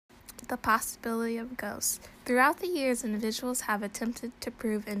The possibility of ghosts. Throughout the years, individuals have attempted to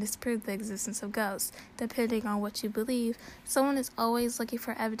prove and disprove the existence of ghosts. Depending on what you believe, someone is always looking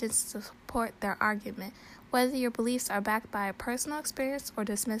for evidence to support their argument. Whether your beliefs are backed by a personal experience or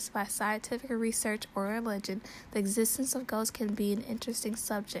dismissed by scientific research or religion, the existence of ghosts can be an interesting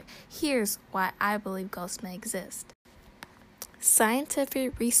subject. Here's why I believe ghosts may exist.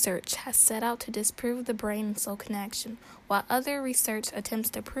 Scientific research has set out to disprove the brain and soul connection, while other research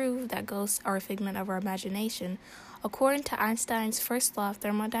attempts to prove that ghosts are a figment of our imagination. According to Einstein's first law of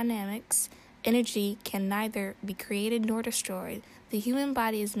thermodynamics, energy can neither be created nor destroyed. The human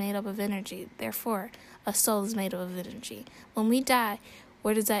body is made up of energy, therefore, a soul is made up of energy. When we die,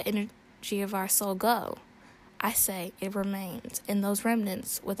 where does that energy of our soul go? I say it remains, and those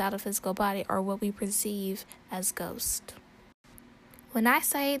remnants without a physical body are what we perceive as ghosts. When I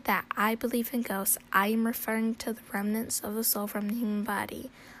say that I believe in ghosts, I am referring to the remnants of the soul from the human body.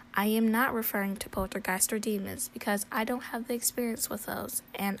 I am not referring to poltergeists or demons because I don't have the experience with those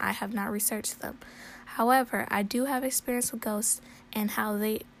and I have not researched them. However, I do have experience with ghosts and how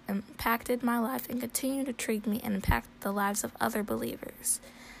they impacted my life and continue to intrigue me and impact the lives of other believers.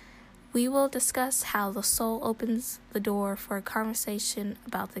 We will discuss how the soul opens the door for a conversation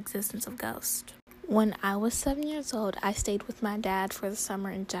about the existence of ghosts. When I was 7 years old, I stayed with my dad for the summer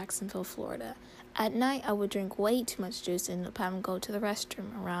in Jacksonville, Florida. At night, I would drink way too much juice and end up having to go to the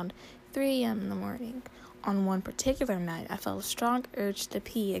restroom around 3 a.m. in the morning. On one particular night, I felt a strong urge to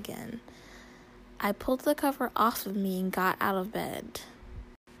pee again. I pulled the cover off of me and got out of bed.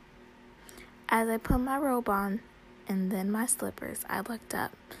 As I put my robe on and then my slippers, I looked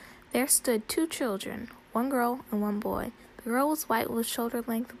up. There stood 2 children, 1 girl and 1 boy. The girl was white with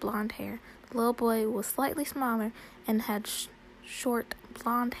shoulder-length blonde hair. The little boy was slightly smaller and had short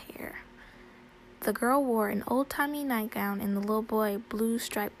blonde hair. The girl wore an old-timey nightgown and the little boy blue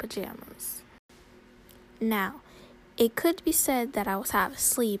striped pajamas. Now, it could be said that I was half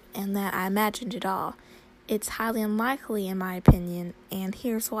asleep and that I imagined it all. It's highly unlikely in my opinion, and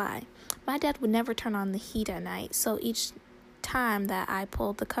here's why. My dad would never turn on the heat at night, so each time that I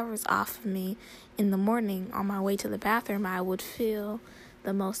pulled the covers off of me in the morning on my way to the bathroom, I would feel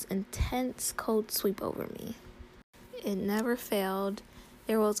the most intense cold sweep over me. It never failed.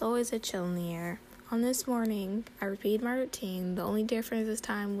 There was always a chill in the air. On this morning, I repeated my routine. The only difference this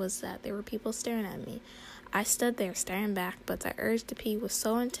time was that there were people staring at me. I stood there staring back, but the urge to pee was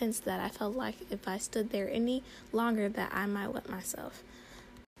so intense that I felt like if I stood there any longer that I might wet myself.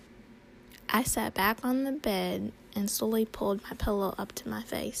 I sat back on the bed and slowly pulled my pillow up to my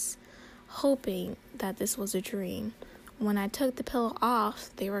face, hoping that this was a dream. When I took the pillow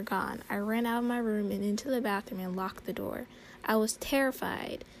off, they were gone. I ran out of my room and into the bathroom and locked the door. I was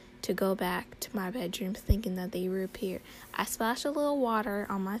terrified to go back to my bedroom thinking that they would reappear. I splashed a little water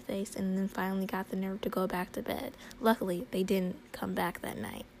on my face and then finally got the nerve to go back to bed. Luckily, they didn't come back that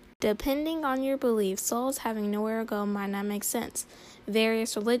night. Depending on your beliefs, souls having nowhere to go might not make sense.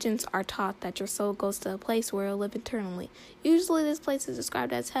 Various religions are taught that your soul goes to a place where it will live eternally. Usually this place is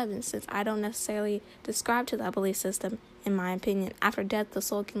described as heaven, since I don't necessarily describe to that belief system. In my opinion, after death, the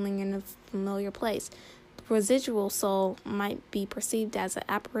soul can linger in a familiar place. The residual soul might be perceived as an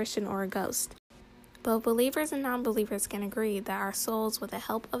apparition or a ghost. Both believers and non-believers can agree that our souls, with the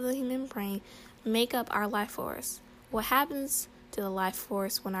help of the human brain, make up our life force. What happens to the life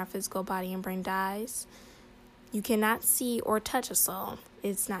force when our physical body and brain dies? You cannot see or touch a soul.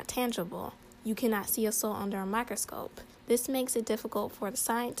 It's not tangible. You cannot see a soul under a microscope. This makes it difficult for the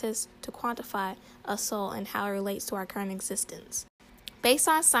scientists to quantify a soul and how it relates to our current existence. Based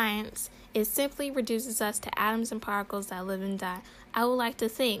on science, it simply reduces us to atoms and particles that live and die. I would like to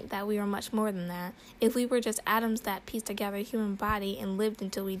think that we are much more than that. If we were just atoms that pieced together a human body and lived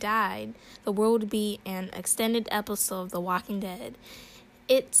until we died, the world would be an extended episode of The Walking Dead.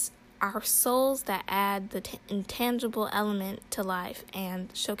 It's our souls that add the intangible element to life and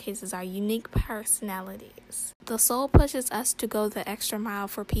showcases our unique personalities. The soul pushes us to go the extra mile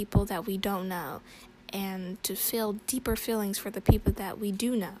for people that we don't know and to feel deeper feelings for the people that we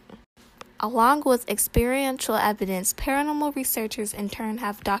do know. Along with experiential evidence, paranormal researchers in turn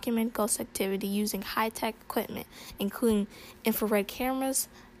have documented ghost activity using high-tech equipment, including infrared cameras,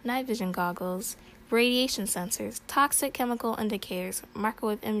 night vision goggles, radiation sensors, toxic chemical indicators,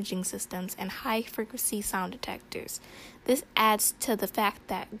 microwave imaging systems, and high-frequency sound detectors. This adds to the fact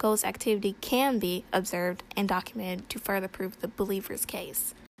that ghost activity can be observed and documented to further prove the believer's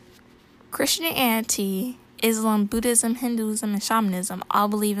case. Christianity, Islam, Buddhism, Hinduism, and Shamanism all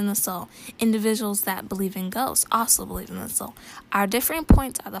believe in the soul. Individuals that believe in ghosts also believe in the soul. Our differing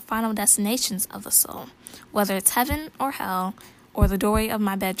points are the final destinations of the soul. Whether it's heaven or hell, or the doorway of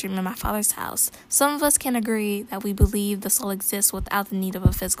my bedroom in my father's house. Some of us can agree that we believe the soul exists without the need of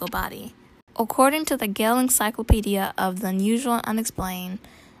a physical body. According to the Gale Encyclopedia of the Unusual and Unexplained,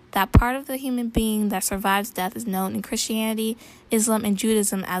 that part of the human being that survives death is known in Christianity, Islam, and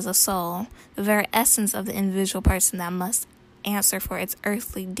Judaism as a soul, the very essence of the individual person that must answer for its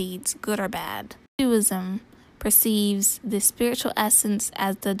earthly deeds, good or bad. Hinduism perceives the spiritual essence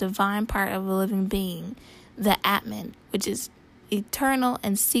as the divine part of a living being, the Atman, which is eternal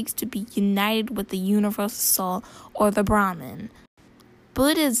and seeks to be united with the universal soul, or the Brahman.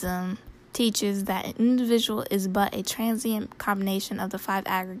 Buddhism teaches that an individual is but a transient combination of the 5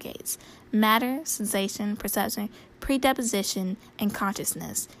 aggregates: matter, sensation, perception, predisposition, and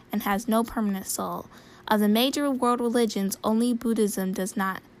consciousness, and has no permanent soul. Of the major world religions, only Buddhism does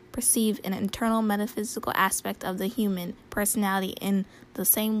not perceive an internal metaphysical aspect of the human personality in the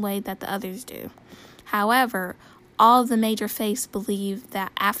same way that the others do. However, all of the major faiths believe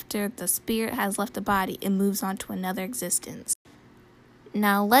that after the spirit has left the body, it moves on to another existence.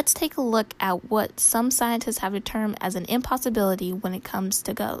 Now, let's take a look at what some scientists have determined as an impossibility when it comes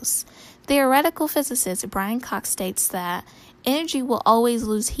to ghosts. Theoretical physicist Brian Cox states that energy will always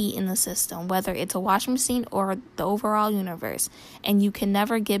lose heat in the system, whether it's a washing machine or the overall universe, and you can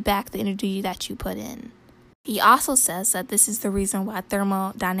never get back the energy that you put in. He also says that this is the reason why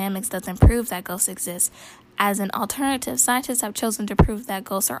thermodynamics doesn't prove that ghosts exist. As an alternative, scientists have chosen to prove that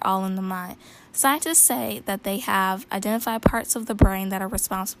ghosts are all in the mind. Scientists say that they have identified parts of the brain that are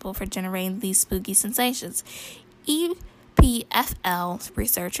responsible for generating these spooky sensations. EPFL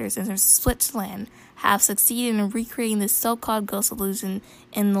researchers in Switzerland have succeeded in recreating this so-called ghost illusion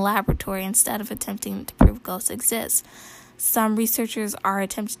in the laboratory instead of attempting to prove ghosts exist. Some researchers are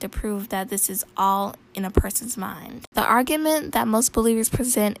attempting to prove that this is all in a person's mind. The argument that most believers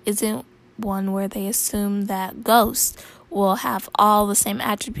present isn't one where they assume that ghosts will have all the same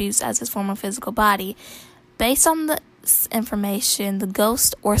attributes as his former physical body. Based on this information, the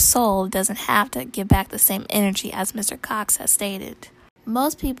ghost or soul doesn't have to give back the same energy as Mr. Cox has stated.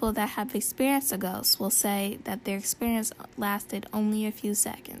 Most people that have experienced a ghost will say that their experience lasted only a few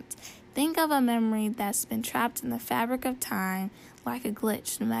seconds. Think of a memory that's been trapped in the fabric of time like a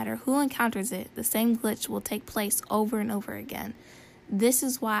glitch. No matter who encounters it, the same glitch will take place over and over again. This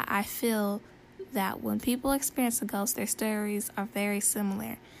is why I feel that when people experience a ghost, their stories are very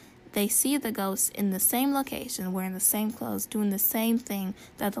similar. They see the ghost in the same location, wearing the same clothes, doing the same thing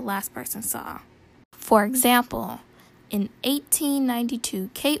that the last person saw. For example, in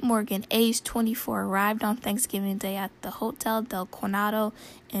 1892, Kate Morgan, aged 24, arrived on Thanksgiving Day at the Hotel del Coronado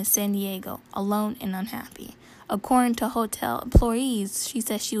in San Diego, alone and unhappy. According to hotel employees, she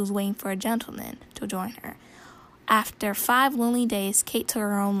said she was waiting for a gentleman to join her. After 5 lonely days, Kate took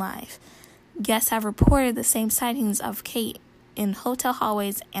her own life. Guests have reported the same sightings of Kate in hotel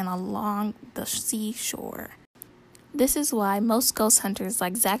hallways and along the seashore. This is why most ghost hunters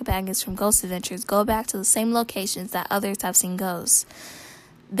like Zach Bagans from Ghost Adventures go back to the same locations that others have seen ghosts.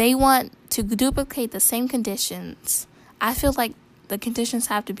 They want to duplicate the same conditions. I feel like the conditions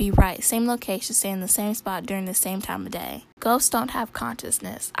have to be right. Same location, stay in the same spot during the same time of day. Ghosts don't have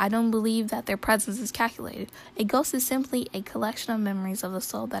consciousness. I don't believe that their presence is calculated. A ghost is simply a collection of memories of the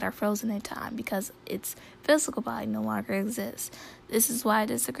soul that are frozen in time because its physical body no longer exists. This is why I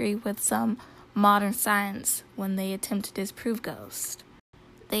disagree with some modern science when they attempt to disprove ghosts.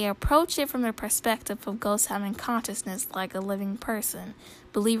 They approach it from the perspective of ghosts having consciousness like a living person.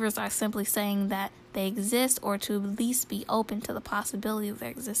 Believers are simply saying that they exist or to at least be open to the possibility of their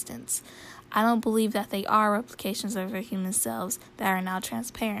existence. I don't believe that they are replications of their human selves that are now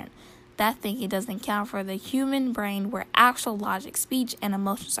transparent. That thinking doesn't account for the human brain where actual logic, speech, and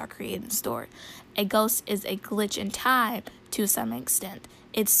emotions are created and stored. A ghost is a glitch in time to some extent.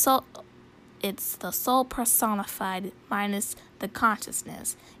 It's the soul personified minus the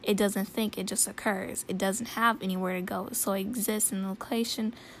consciousness. It doesn't think, it just occurs. It doesn't have anywhere to go, so it exists in a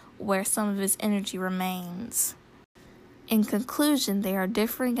location where some of its energy remains. In conclusion, there are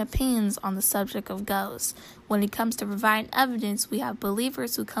differing opinions on the subject of ghosts. When it comes to providing evidence, we have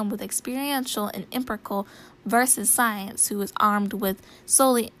believers who come with experiential and empirical versus science who is armed with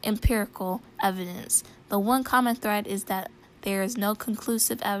solely empirical evidence. The one common thread is that there is no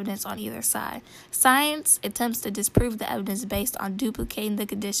conclusive evidence on either side. Science attempts to disprove the evidence based on duplicating the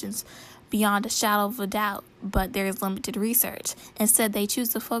conditions beyond a shadow of a doubt, but there is limited research. Instead, they choose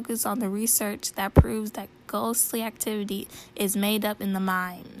to focus on the research that proves that ghostly activity is made up in the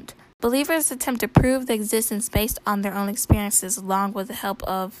mind. Believers attempt to prove the existence based on their own experiences along with the help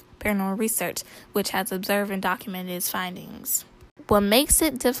of paranormal research, which has observed and documented its findings. What makes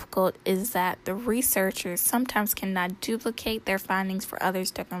it difficult is that the researchers sometimes cannot duplicate their findings for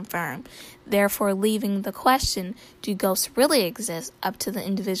others to confirm, therefore leaving the question, do ghosts really exist, up to the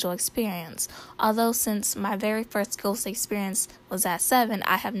individual experience. Although since my very first ghost experience was at 7,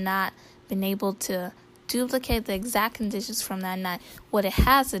 I have not been able to duplicate the exact conditions from that night. What it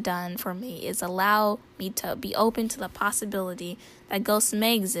has done for me is allow me to be open to the possibility that ghosts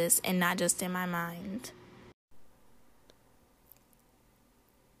may exist and not just in my mind.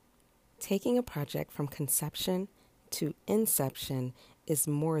 Taking a project from conception to inception is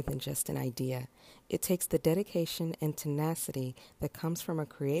more than just an idea. It takes the dedication and tenacity that comes from a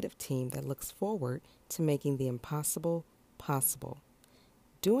creative team that looks forward to making the impossible possible.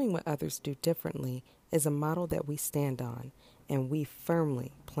 Doing what others do differently is a model that we stand on, and we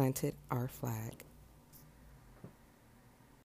firmly planted our flag.